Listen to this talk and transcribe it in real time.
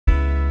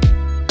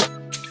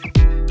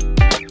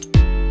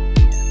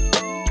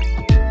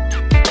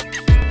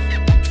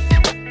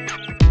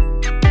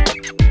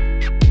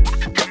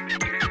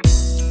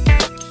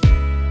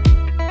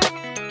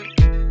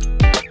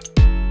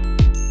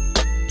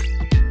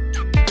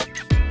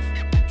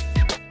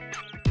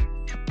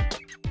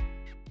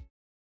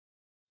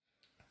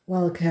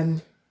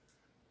Welcome,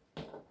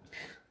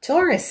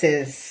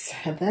 Tauruses.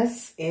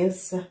 This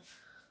is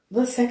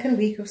the second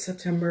week of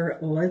September.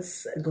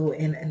 Let's go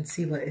in and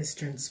see what is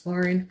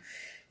transpiring.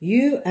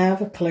 You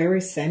have a clear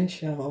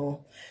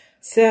essential.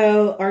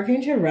 So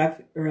Archangel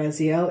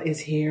Raziel is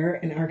here,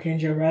 and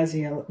Archangel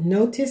Raziel,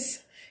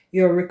 notice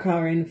your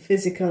recurring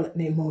physical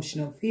and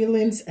emotional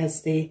feelings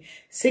as they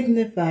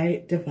signify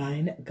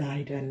divine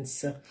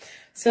guidance.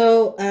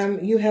 So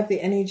you have the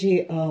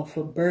energy of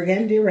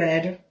burgundy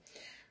red,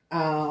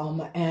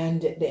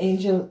 and the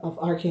angel of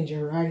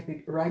Archangel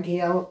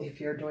Raziel. If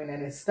you're doing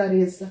any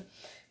studies,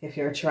 if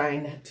you're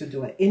trying to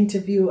do an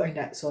interview and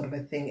that sort of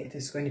a thing, it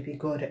is going to be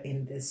good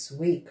in this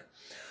week.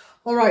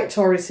 All right,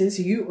 Tauruses,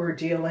 you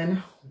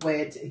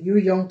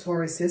young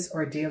Tauruses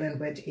are dealing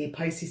with a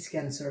Pisces,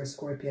 Cancer,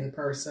 Scorpion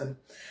person.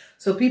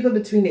 So people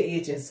between the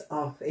ages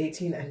of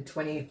 18 and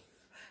 20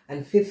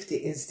 and 50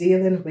 is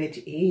dealing with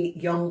a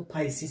young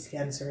Pisces,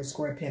 Cancer,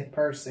 Scorpion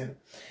person.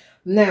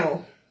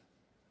 Now,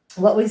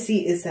 what we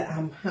see is that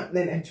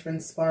happening and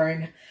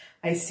transpiring.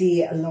 I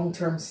see a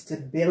long-term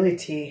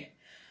stability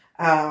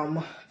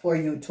for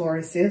you,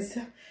 Tauruses.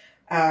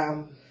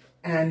 The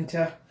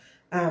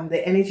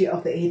energy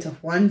of the Eight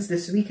of Wands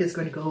this week is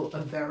going to go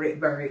very,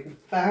 very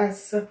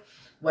fast.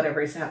 Whatever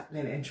is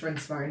happening and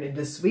transpiring in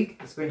this week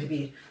is going to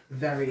be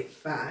very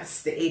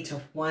fast. The Eight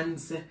of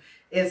Wands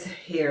is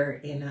here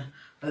in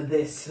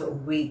this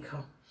week.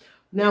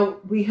 Now,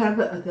 we have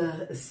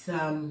the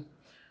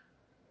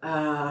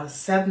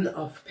Seven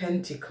of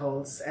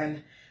Pentacles,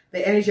 and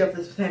the energy of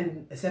the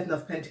Seven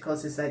of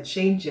Pentacles is that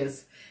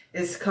changes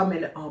is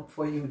coming up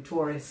for you,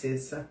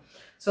 Tauruses.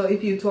 So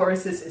if you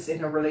Tauruses is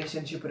in a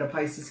relationship with a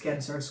Pisces,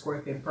 Cancer,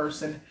 Scorpion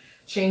person,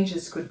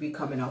 changes could be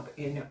coming up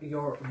in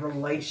your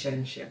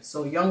relationship.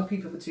 So young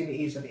people between the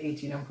age of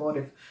 18 and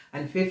 40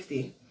 and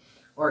 50,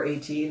 or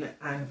 18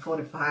 and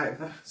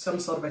 45, some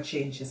sort of a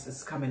changes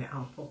is coming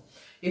up.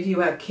 If you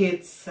have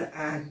kids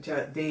and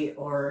they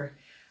are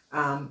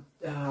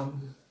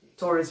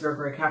Taurus,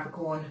 Virgo,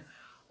 Capricorn,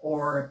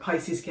 or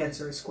Pisces,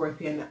 Cancer,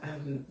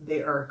 Scorpion,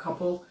 they are a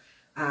couple,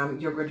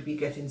 you're going to be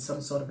getting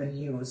some sort of a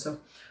news. So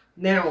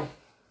now,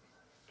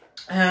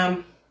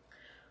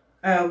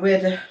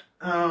 with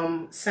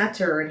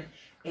Saturn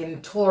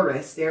in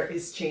Taurus, there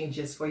is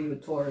changes for you,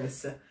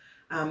 Taurus.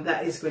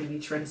 That is going to be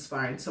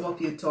transpiring. Some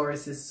of you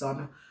Taurus is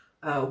on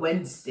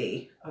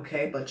Wednesday,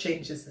 okay, but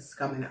changes is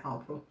coming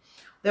up.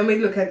 Then we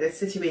look at the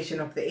situation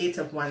of the Eight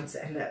of Wands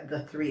and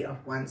the Three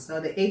of Wands. Now,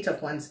 the Eight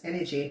of Wands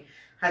energy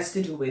has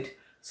to do with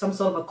some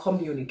sort of a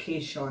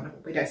communication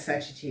with a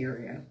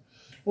Sagittarian.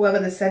 Whoever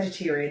the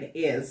Sagittarian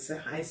is,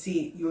 I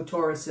see you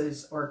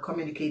Tauruses are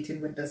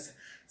communicating with this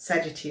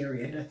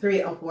Sagittarian. The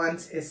Three of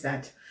Wands is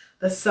that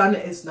the sun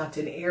is not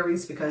in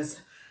Aries,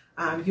 because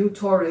you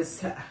Taurus,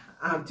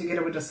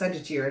 together with the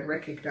Sagittarian,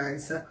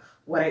 recognize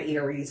what an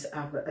Aries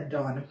have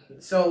done.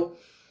 So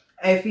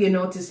if you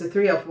notice, the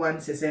Three of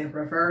Wands is in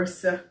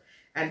reverse,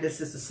 and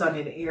this is the sun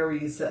in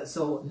Aries,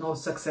 so no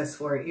success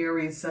for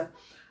Aries.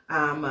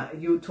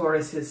 You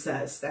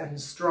Tauruses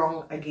stand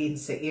strong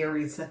against the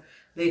Aries.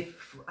 They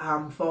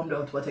found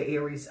out what the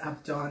Aries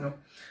have done.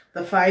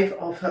 The Five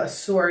of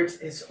Swords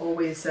is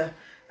always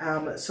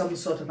some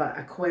sort of an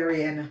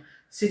Aquarian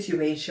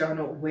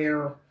situation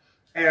where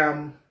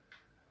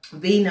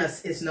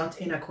Venus is not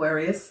in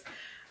Aquarius,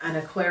 and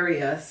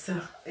Aquarius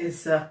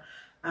is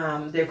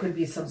there could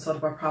be some sort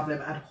of a problem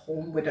at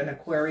home with an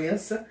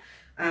Aquarius.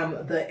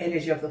 The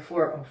energy of the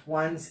Four of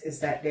Wands is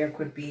that there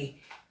could be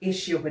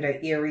issue with an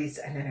Aries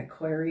and an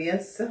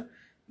Aquarius.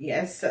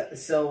 Yes,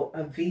 so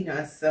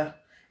Venus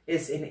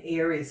is in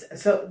Aries.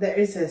 So there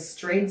is a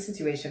strange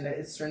situation that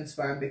is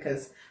transpiring,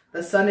 because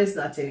the sun is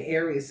not in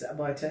Aries,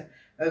 but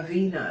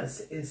Venus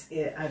is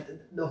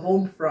at the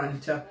home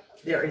front.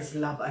 There is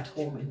love at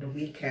home in the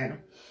weekend.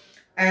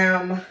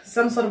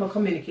 Some sort of a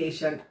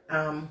communication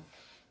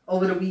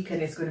over the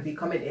weekend is going to be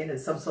coming in.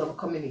 Some sort of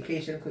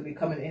communication could be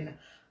coming in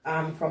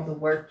from the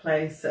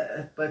workplace,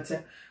 but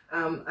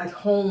at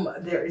home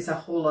there is a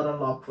whole lot of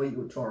love for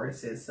you,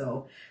 Tauruses.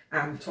 So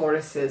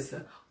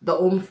Tauruses, the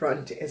home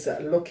front is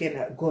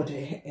looking good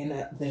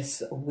in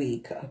this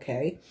week,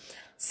 okay?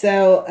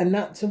 So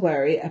not to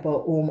worry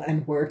about home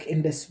and work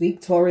in this week.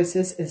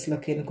 Tauruses is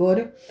looking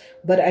good,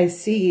 but I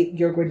see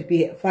you're going to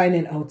be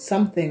finding out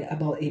something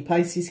about a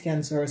Pisces,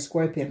 Cancer, or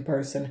Scorpion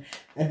person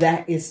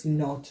that is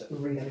not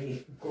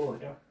really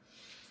good.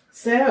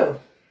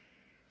 So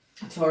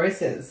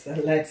Tauruses,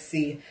 let's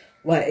see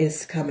what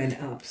is coming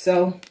up.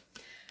 So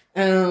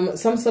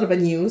some sort of a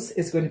news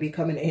is going to be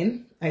coming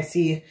in. I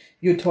see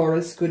you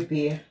Taurus could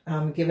be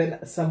giving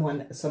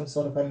someone some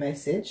sort of a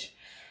message.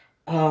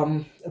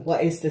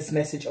 What is this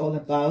message all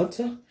about?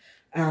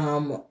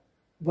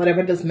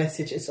 Whatever this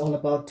message is all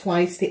about,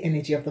 twice the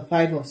energy of the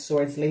Five of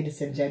Swords,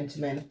 ladies and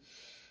gentlemen.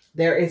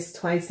 There is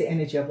twice the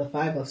energy of the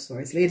Five of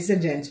Swords. Ladies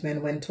and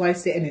gentlemen, when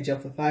twice the energy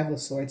of the Five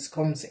of Swords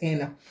comes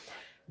in,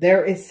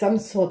 there is some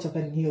sort of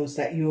a news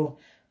that you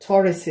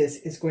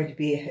Tauruses is going to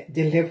be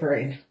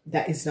delivering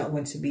that is not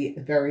going to be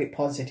very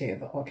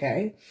positive,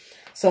 okay?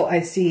 So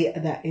I see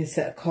that is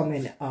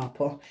coming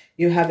up.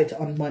 You have it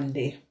on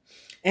Monday.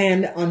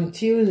 And on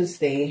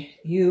Tuesday,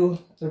 you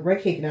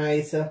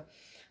recognize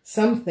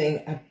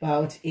something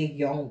about a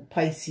young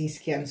Pisces,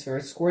 Cancer,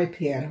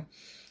 Scorpion.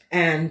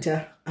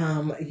 And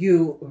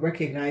you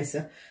recognize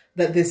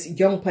that this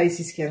young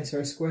Pisces,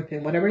 Cancer,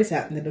 Scorpion, whatever is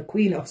happening, the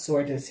Queen of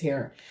Swords is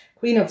here.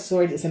 Queen of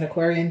Swords is an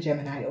Aquarian,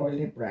 Gemini, or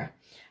Libra.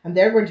 And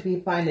they're going to be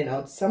finding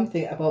out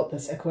something about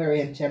this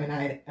Aquarian,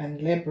 Gemini,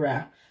 and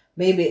Libra.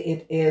 Maybe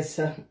it is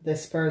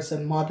this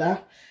person's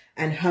mother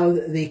and how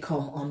they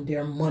come on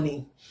their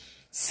money.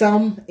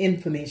 Some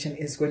information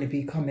is going to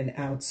be coming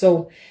out.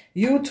 So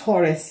you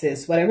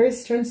Tauruses, whatever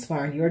is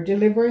transpiring, you're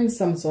delivering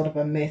some sort of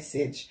a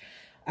message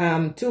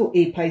to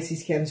a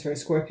Pisces, Cancer,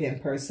 Scorpion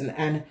person.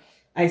 And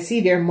I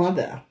see their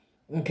mother,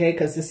 okay,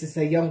 because this is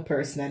a young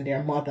person and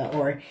their mother,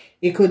 or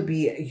it could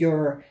be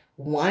your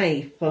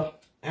wife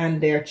and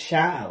their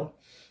child.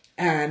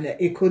 And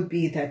it could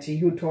be that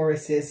you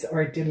Tauruses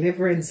are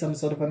delivering some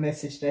sort of a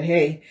message that,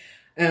 hey,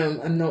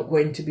 I'm not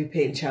going to be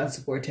paying child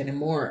support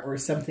anymore, or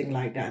something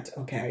like that,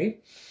 okay?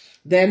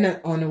 Then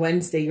on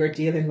Wednesday, you're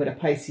dealing with a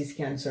Pisces,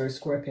 Cancer,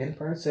 Scorpion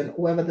person.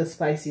 Whoever this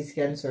Pisces,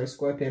 Cancer,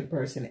 Scorpion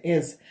person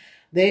is,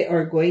 they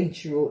are going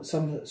through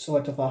some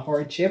sort of a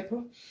hardship.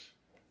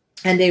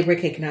 And they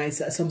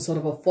recognize some sort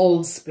of a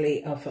false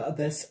play of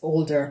this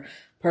older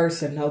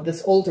person. Now,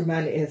 this older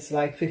man is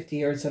like 50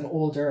 years and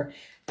older,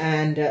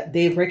 and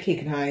they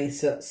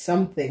recognize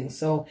something.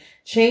 So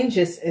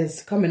changes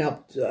is coming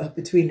up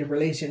between the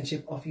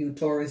relationship of you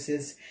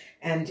Tauruses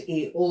and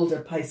a older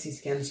Pisces,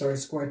 Cancer,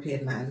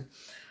 Scorpion man.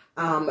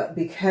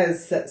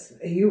 Because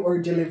you are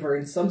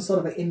delivering some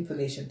sort of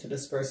information to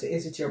this person.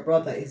 Is it your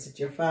brother? Is it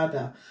your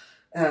father?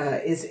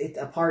 Is it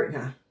a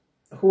partner?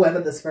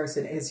 Whoever this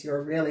person is,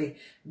 you're really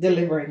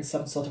delivering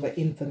some sort of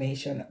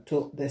information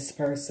to this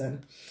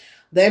person.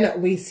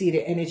 Then we see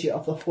the energy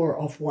of the Four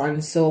of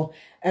Wands. So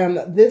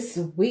this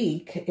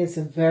week is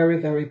very,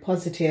 very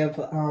positive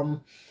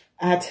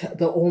at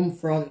the home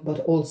front, but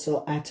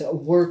also at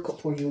work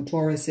for you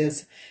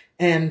Tauruses.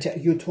 And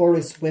you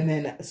Taurus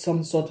women,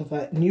 some sort of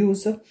a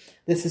news.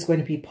 This is going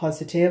to be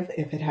positive.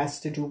 If it has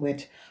to do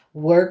with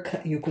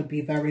work, you could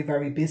be very,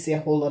 very busy, a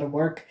whole lot of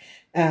work.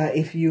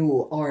 If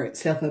you are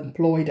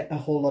self-employed, a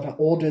whole lot of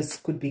orders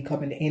could be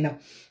coming in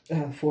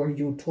for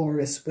you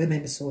Taurus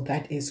women. So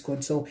that is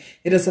good. So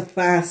it is a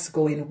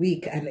fast-going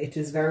week, and it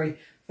is very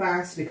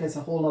fast because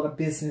a whole lot of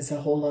business,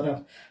 a whole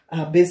lot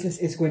of business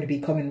is going to be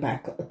coming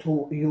back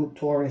to you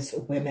Taurus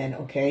women,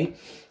 okay?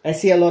 I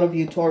see a lot of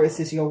you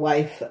Tauruses, your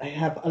wife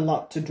have a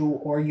lot to do,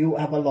 or you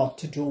have a lot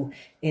to do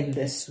in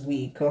this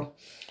week.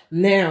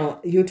 Now,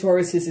 you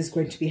Tauruses is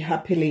going to be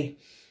happily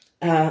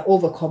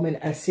overcoming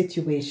a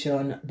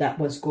situation that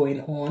was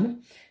going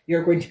on.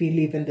 You're going to be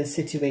leaving the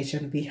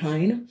situation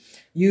behind.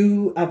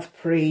 You have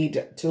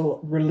prayed to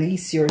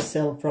release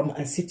yourself from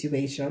a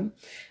situation.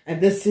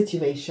 And this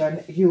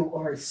situation, you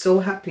are so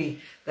happy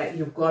that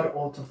you got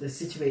out of the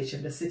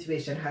situation. The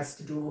situation has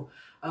to do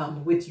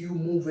with you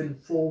moving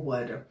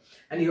forward.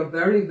 And you're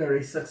very,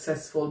 very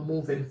successful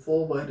moving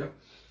forward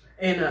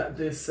in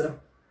this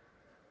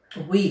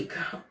week.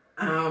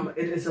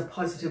 It is a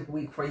positive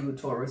week for you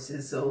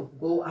Tauruses. So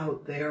go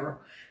out there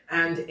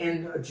and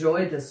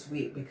enjoy this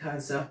week,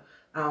 because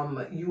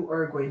you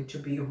are going to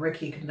be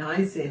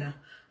recognizing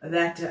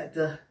that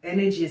the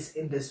energies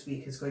in this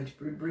week is going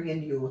to be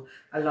bringing you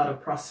a lot of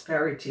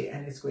prosperity,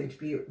 and it's going to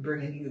be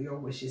bringing you your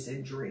wishes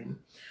and dream.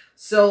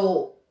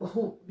 So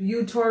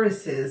you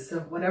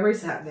Tauruses, whatever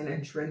is happening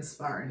and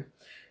transpiring,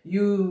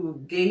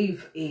 you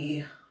gave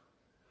a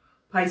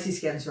Pisces,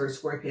 Cancer,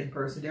 Scorpion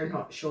person, they're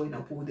not showing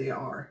up who they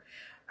are.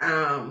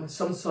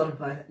 Some sort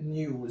of a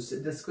news.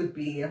 This could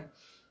be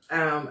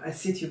a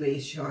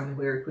situation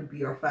where it could be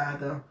your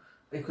father,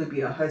 it could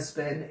be a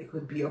husband, it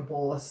could be your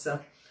boss.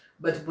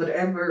 But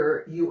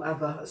whatever you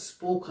have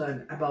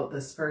spoken about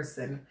this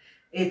person,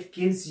 it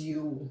gives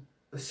you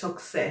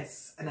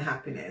success and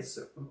happiness,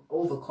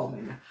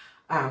 overcoming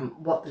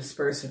what this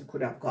person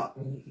could have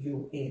gotten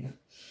you in.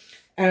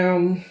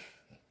 The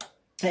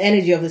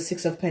energy of the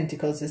Six of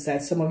Pentacles is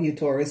that some of you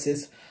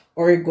Tauruses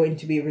are going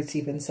to be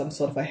receiving some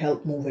sort of a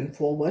help moving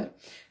forward.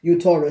 You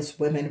Taurus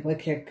women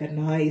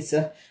recognize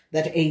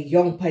that a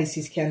young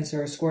Pisces,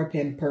 Cancer,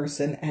 Scorpion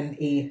person and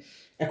a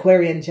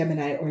Aquarian,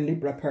 Gemini, or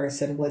Libra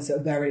person was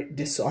very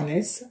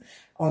dishonest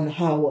on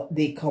how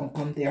they come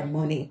on their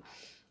money.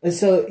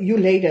 So you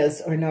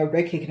ladies are now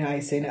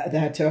recognizing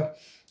that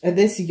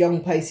this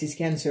young Pisces,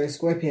 Cancer,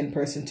 Scorpion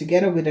person,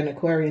 together with an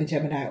Aquarian,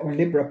 Gemini, or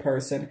Libra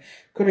person,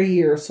 could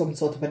hear some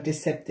sort of a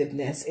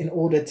deceptiveness in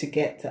order to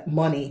get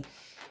money.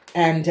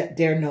 And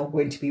they're now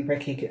going to be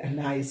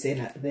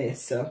recognizing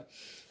this.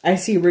 I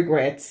see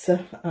regrets.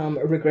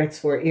 Regrets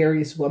for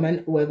Aries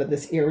woman. Whoever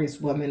this Aries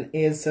woman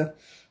is, a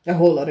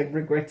whole lot of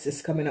regrets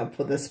is coming up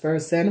for this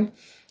person.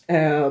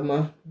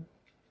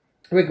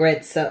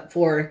 Regrets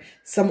for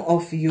some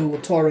of you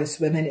Taurus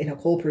women in a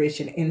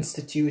corporation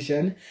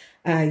institution.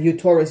 You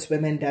Taurus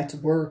women that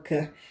work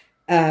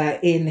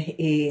in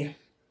a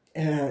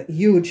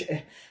huge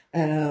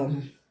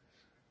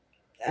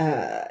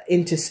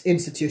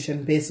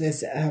institution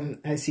business.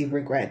 I see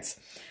regrets.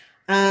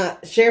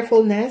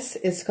 Cheerfulness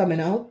is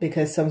coming out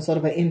because some sort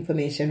of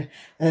information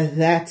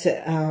that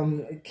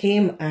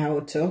came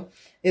out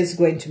is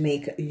going to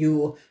make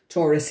you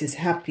Taurus is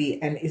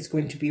happy and is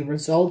going to be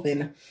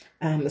resolving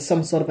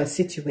some sort of a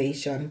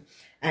situation.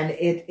 And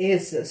it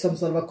is some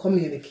sort of a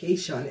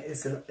communication,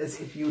 is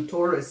if you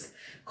Taurus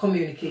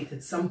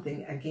communicated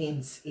something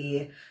against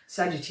a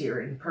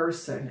Sagittarian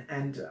person,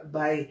 and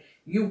by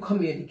you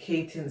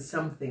communicating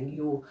something,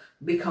 you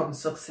become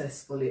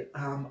successfully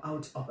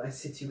out of a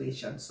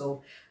situation.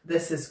 So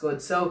this is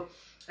good. So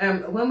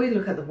when we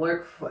look at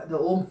the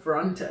home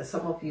front,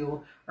 some of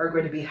you are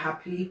going to be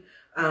happy.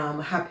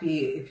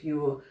 Happy if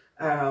you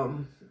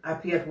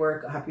happy at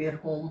work, happy at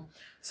home.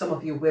 Some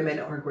of you women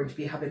are going to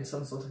be having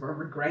some sort of a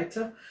regret.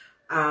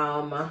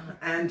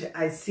 And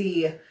I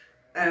see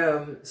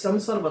some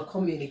sort of a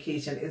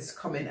communication is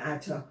coming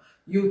at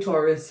you,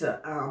 Taurus,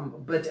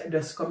 but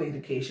this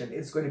communication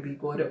is going to be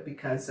good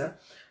because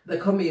the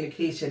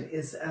communication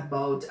is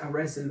about a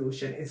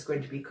resolution. It's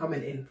going to be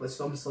coming in for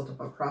some sort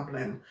of a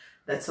problem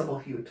that some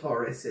of you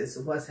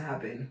Tauruses was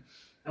having,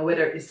 and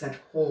whether it's at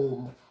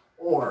home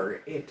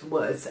or it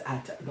was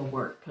at the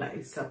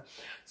workplace.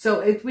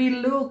 So if we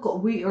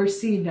look, we are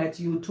seeing that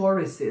you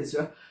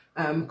Tauruses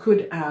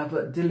could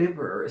have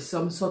delivered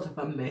some sort of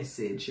a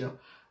message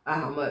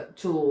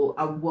to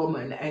a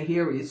woman, a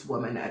Aries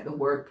woman at the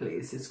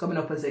workplace. It's coming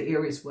up as an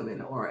Aries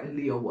woman or a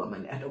Leo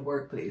woman at the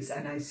workplace.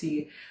 And I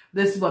see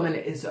this woman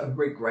is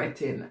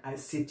regretting a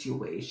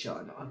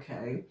situation,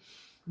 okay?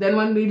 Then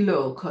when we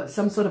look,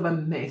 some sort of a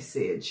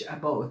message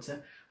about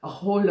a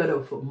whole lot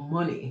of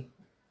money.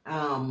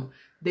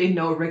 They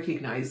now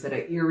recognize that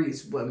an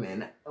Aries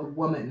woman,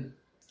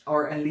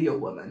 or a Leo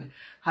woman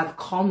have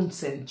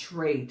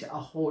concentrate a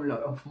whole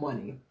lot of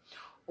money,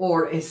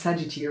 or a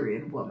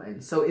Sagittarian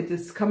woman. So it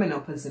is coming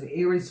up as an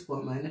Aries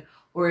woman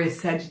or a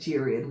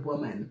Sagittarian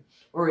woman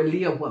or a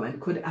Leo woman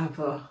could have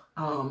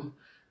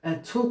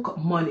took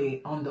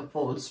money on the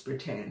false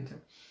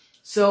pretend.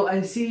 So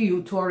I see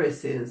you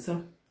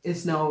Tauruses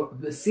is now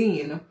the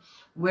scene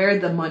where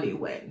the money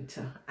went,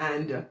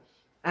 and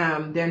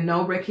they're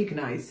now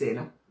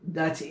recognizing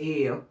that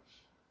a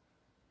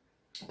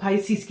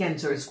Pisces,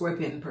 Cancer,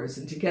 Scorpion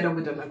person together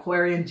with an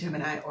Aquarian,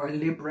 Gemini, or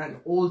Libra,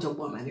 an older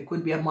woman. It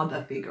could be a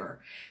mother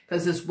figure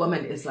because this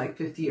woman is like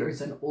 50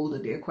 years and older,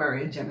 the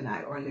Aquarian,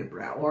 Gemini, or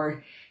Libra,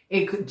 or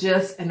it could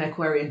just an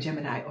Aquarian,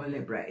 Gemini, or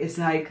Libra. It's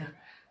like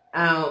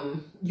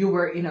you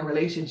were in a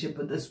relationship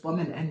with this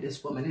woman and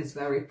this woman is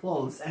very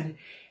false, and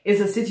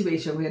it's a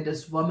situation where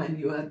this woman,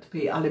 you had to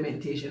pay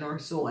alimentation or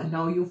so, and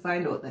now you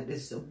find out that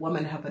this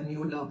woman have a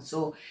new love,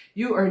 so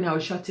you are now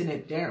shutting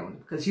it down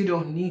because you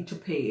don't need to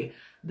pay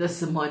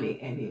this money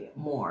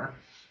anymore.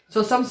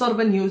 So some sort of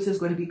a news is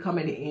going to be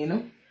coming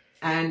in,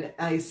 and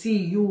I see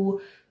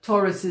you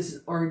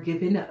Tauruses are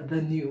giving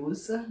the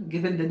news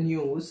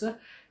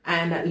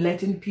and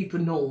letting people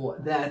know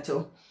that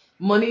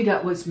money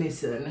that was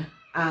missing,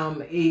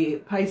 a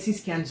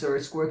Pisces, Cancer,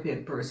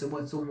 Scorpion person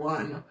was the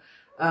one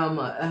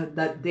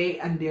that they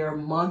and their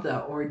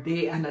mother, or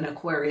they and an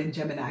Aquarian,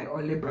 Gemini,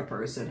 or Libra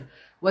person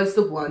was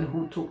the one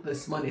who took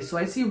this money. So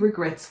I see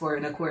regrets for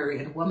an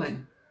Aquarian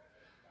woman.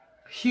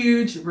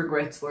 Huge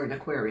regrets for an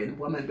Aquarian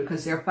woman,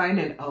 because they're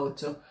finding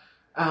out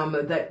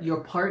that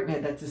your partner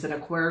that is an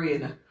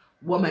Aquarian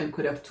woman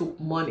could have took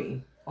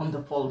money on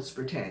the false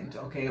pretend,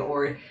 okay?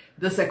 Or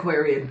this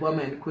Aquarian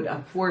woman could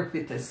have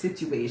forfeit a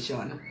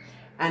situation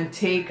and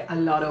take a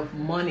lot of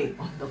money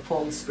on the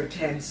false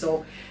pretend.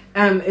 So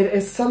it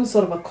is some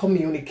sort of a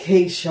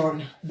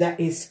communication that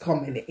is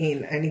coming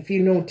in. And if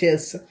you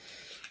notice,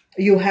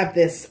 you have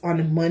this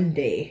on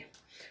Monday,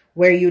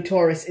 where you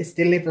Taurus is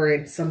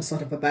delivering some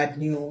sort of a bad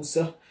news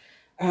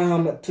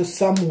to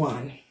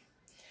someone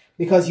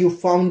because you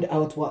found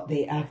out what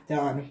they have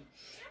done.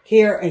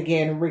 Here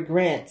again,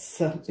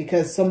 regrets,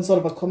 because some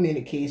sort of a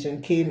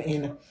communication came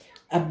in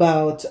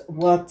about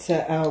what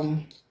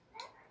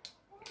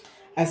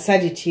a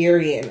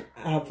Sagittarian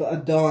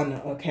have done,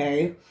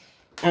 okay?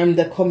 And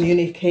the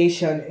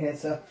communication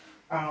is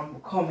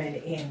coming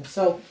in.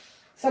 So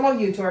some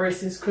of you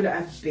Tauruses could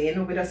have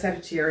been with a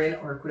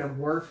Sagittarian or could have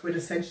worked with a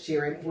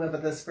Sagittarian, whoever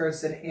this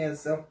person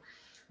is,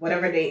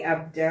 whatever they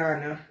have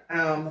done.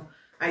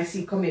 I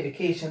see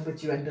communication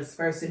with you and this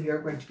person.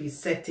 You're going to be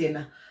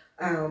setting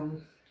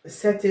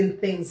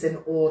things in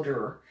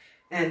order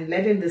and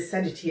letting the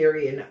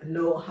Sagittarian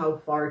know how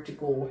far to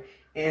go,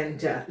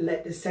 and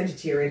let the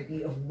Sagittarian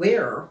be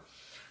aware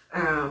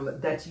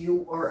that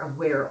you are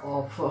aware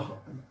of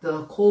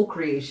the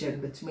co-creation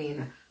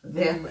between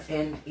them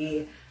and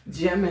a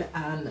Gemini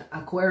and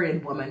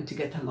Aquarian woman to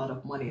get a lot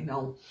of money.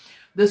 Now,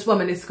 this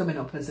woman is coming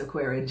up as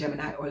Aquarian,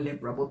 Gemini, or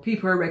Libra, but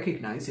people are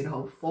recognizing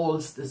how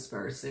false this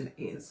person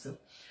is.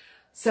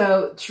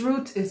 So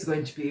truth is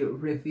going to be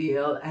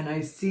revealed, and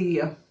I see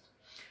a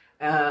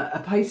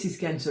Pisces,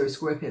 Cancer,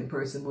 Scorpion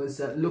person was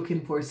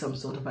looking for some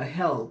sort of a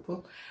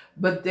help,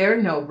 but they're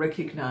now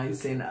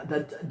recognizing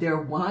that their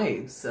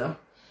wives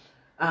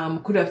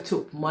could have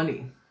took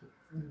money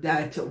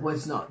that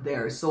was not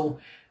there. So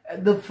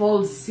the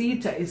false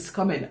Theta is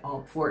coming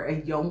up for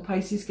a young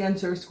Pisces,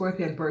 Cancer,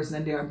 Scorpion person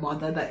and their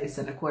mother that is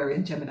an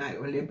Aquarian, Gemini,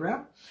 or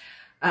Libra.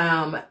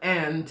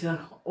 And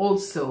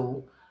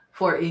also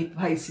for a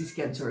Pisces,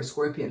 Cancer, or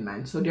Scorpion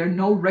man. So they're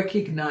now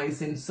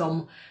recognizing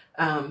some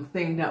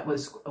thing that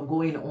was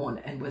going on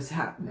and was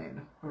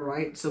happening. All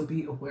right, so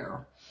be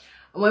aware.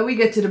 When we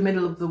get to the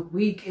middle of the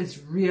week, it's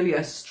really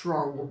a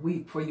strong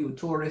week for you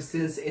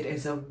Tauruses. It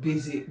is a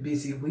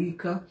busy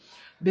week.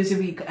 Busy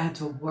week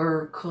at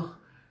work.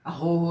 A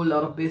whole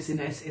lot of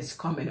business is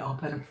coming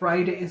up, and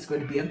Friday is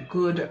going to be a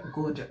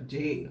good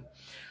day.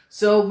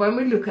 So when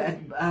we look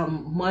at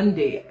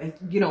Monday,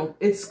 you know,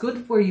 it's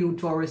good for you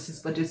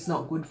Tauruses, but it's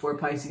not good for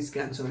Pisces,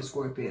 Cancer, or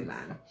Scorpion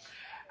man.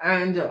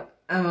 And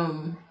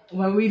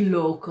when we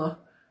look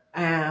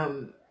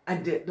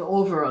at the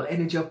overall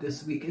energy of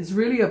this week, it's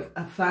really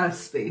a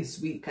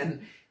fast-paced week,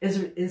 and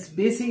it's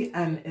busy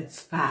and it's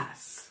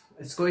fast.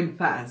 It's going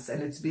fast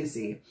and it's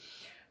busy,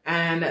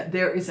 and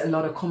there is a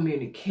lot of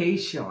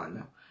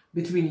communication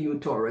between you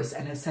Taurus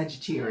and a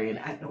Sagittarian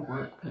at the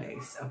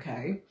workplace.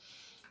 Okay,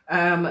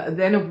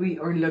 then we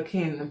are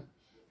looking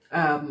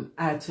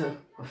at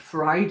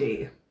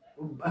Friday,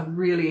 a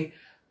really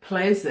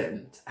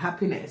pleasant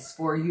happiness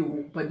for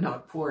you, but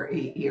not for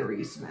a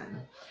Aries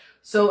man.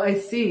 So I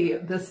see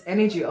this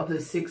energy of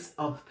the Six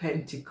of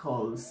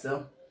Pentacles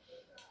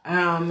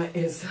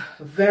is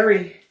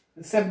very,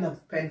 the Seven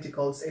of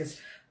Pentacles is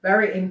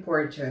very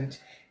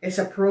important. It's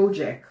a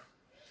project.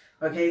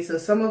 Okay, so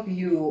some of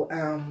you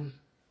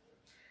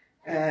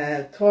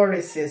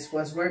Tauruses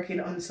was working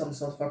on some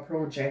sort of a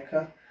project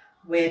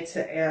with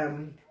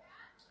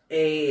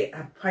a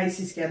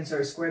Pisces,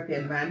 Cancer,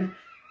 Scorpion man.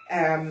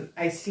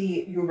 I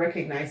see you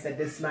recognize that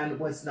this man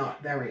was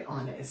not very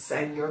honest,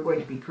 and you're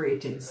going to be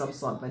creating some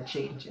sort of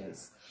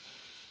changes.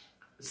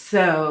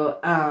 So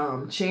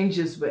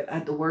changes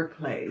at the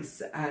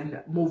workplace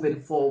and moving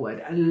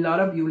forward. A lot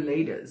of you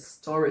ladies,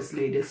 Taurus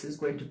ladies, is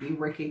going to be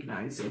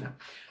recognizing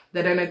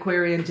that an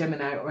Aquarian,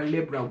 Gemini, or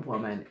Libra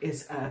woman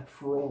is a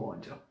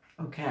fraud.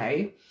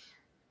 Okay,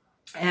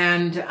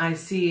 and I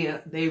see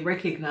they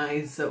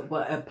recognize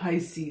what a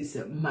Pisces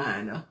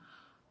man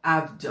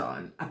have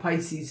done. A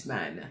Pisces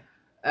man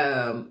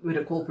with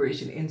a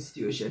corporation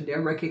institution,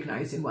 they're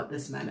recognizing what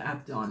this man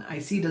have done. I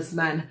see this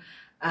man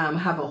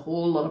have a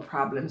whole lot of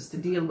problems to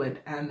deal with,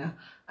 and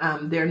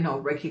they're now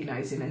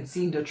recognizing and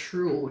seeing the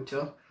truth,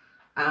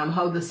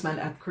 how this man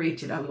have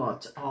created a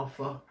lot of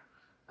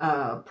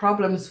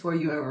problems for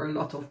you, or a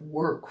lot of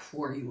work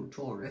for you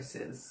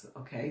Tauruses.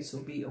 Okay, so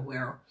be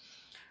aware.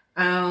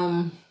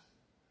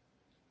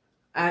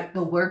 At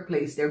the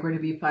workplace, they're going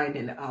to be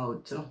finding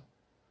out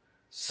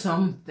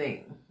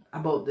something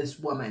about this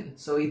woman.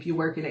 So if you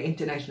work in an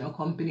international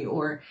company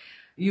or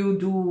you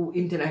do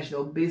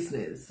international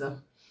business,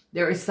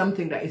 there is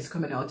something that is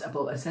coming out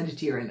about a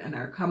Sagittarian in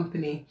our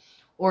company,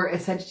 or a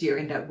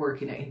Sagittarian that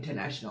work in an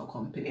international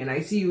company. And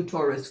I see you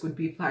Taurus could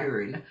be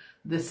firing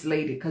this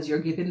lady because you're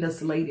giving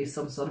this lady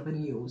some sort of a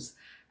news,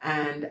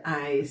 and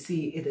I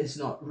see it is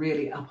not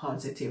really a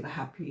positive,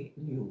 happy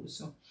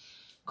news.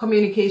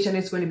 Communication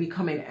is going to be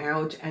coming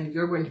out, and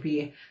you're going to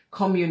be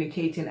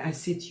communicating a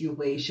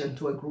situation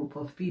to a group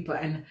of people,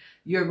 and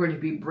you're going to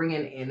be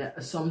bringing in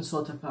some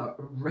sort of a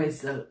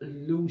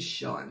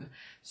resolution.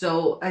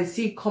 So I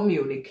see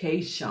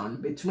communication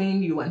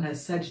between you and a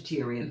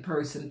Sagittarian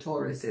person,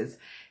 Tauruses,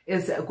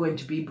 is going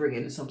to be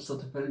bringing some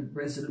sort of a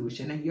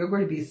resolution, and you're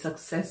going to be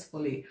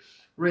successfully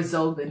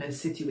resolving a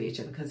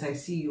situation, because I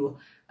see you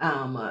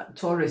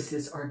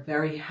Tauruses are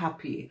very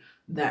happy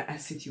that a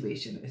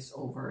situation is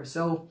over.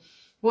 So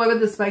whoever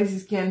the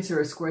Pisces, Cancer,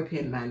 or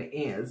Scorpion man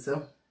is,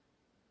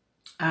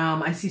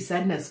 I see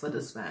sadness for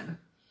this man.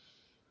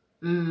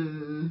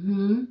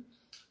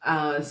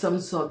 Some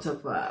sort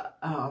of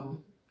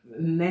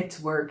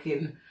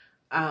networking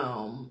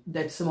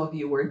that some of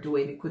you were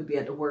doing. It could be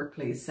at the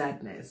workplace,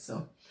 sadness.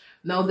 So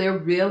now they're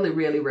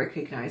really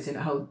recognizing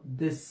how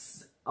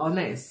this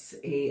honest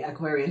a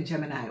Aquarian,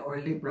 Gemini, or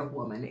Libra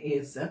woman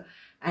is,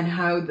 and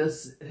how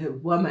this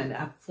woman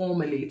have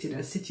formulated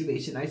a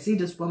situation. I see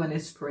this woman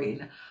is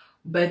praying,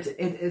 but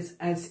it is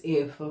as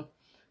if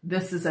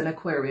this is an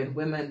Aquarian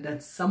woman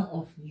that some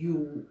of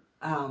you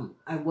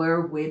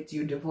were with.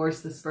 You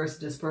divorced this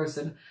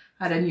person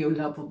had a new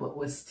lover, but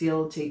was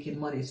still taking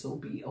money. So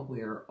be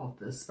aware of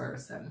this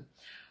person.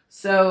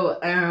 So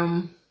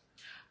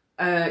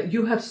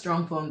you have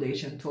strong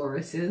foundation,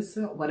 Tauruses.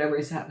 Whatever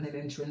is happening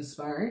in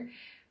transpire,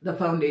 the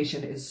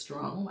foundation is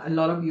strong. A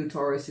lot of you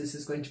Tauruses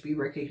is going to be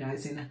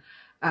recognizing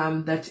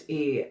that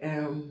a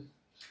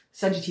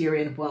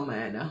Sagittarian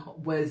woman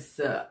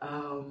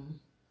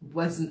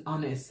wasn't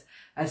honest.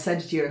 A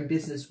Sagittarian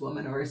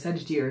businesswoman, or a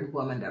Sagittarian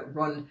woman that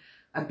run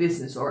a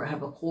business or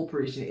have a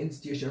corporation,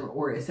 institution,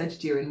 or a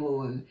Sagittarian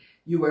woman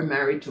you were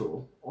married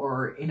to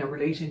or in a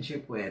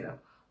relationship with,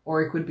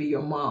 or it could be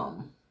your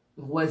mom,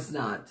 was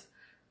not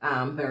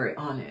very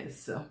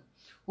honest. So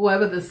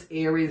whoever this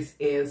Aries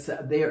is,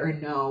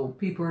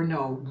 people are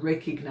now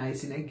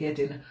recognizing and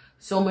getting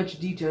so much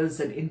details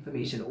and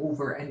information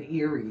over an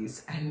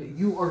Aries, and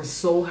you are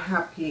so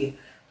happy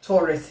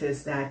Taurus,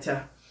 is that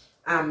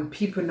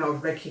people now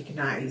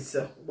recognize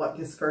what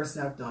this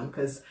person have done,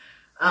 because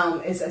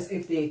it's as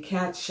if they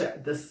catch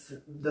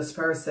this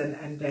person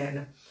and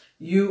then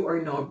you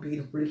are now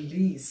being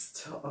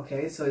released.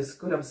 Okay, so it's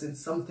good have seen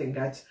something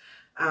that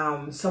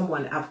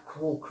someone have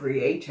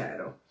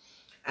co-created,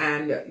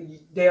 and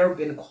they've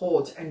been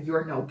caught and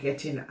you're now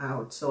getting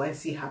out. So I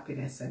see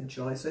happiness and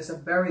joy. So it's a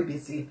very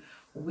busy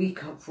week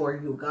for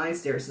you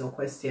guys. There's no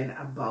question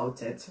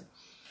about it.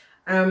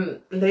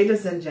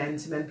 Ladies and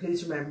gentlemen,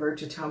 please remember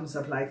to thumbs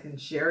up, like, and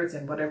share it,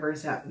 and whatever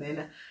is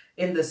happening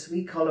in this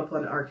week, call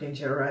upon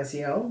Archangel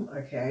Raziel,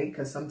 okay?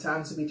 Because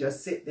sometimes we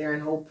just sit there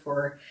and hope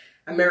for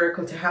a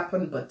miracle to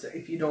happen, but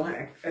if you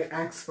don't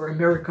ask for a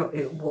miracle,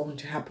 it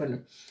won't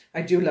happen.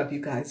 I do love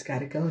you guys.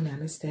 Gotta go.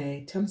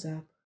 Namaste. Thumbs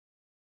up.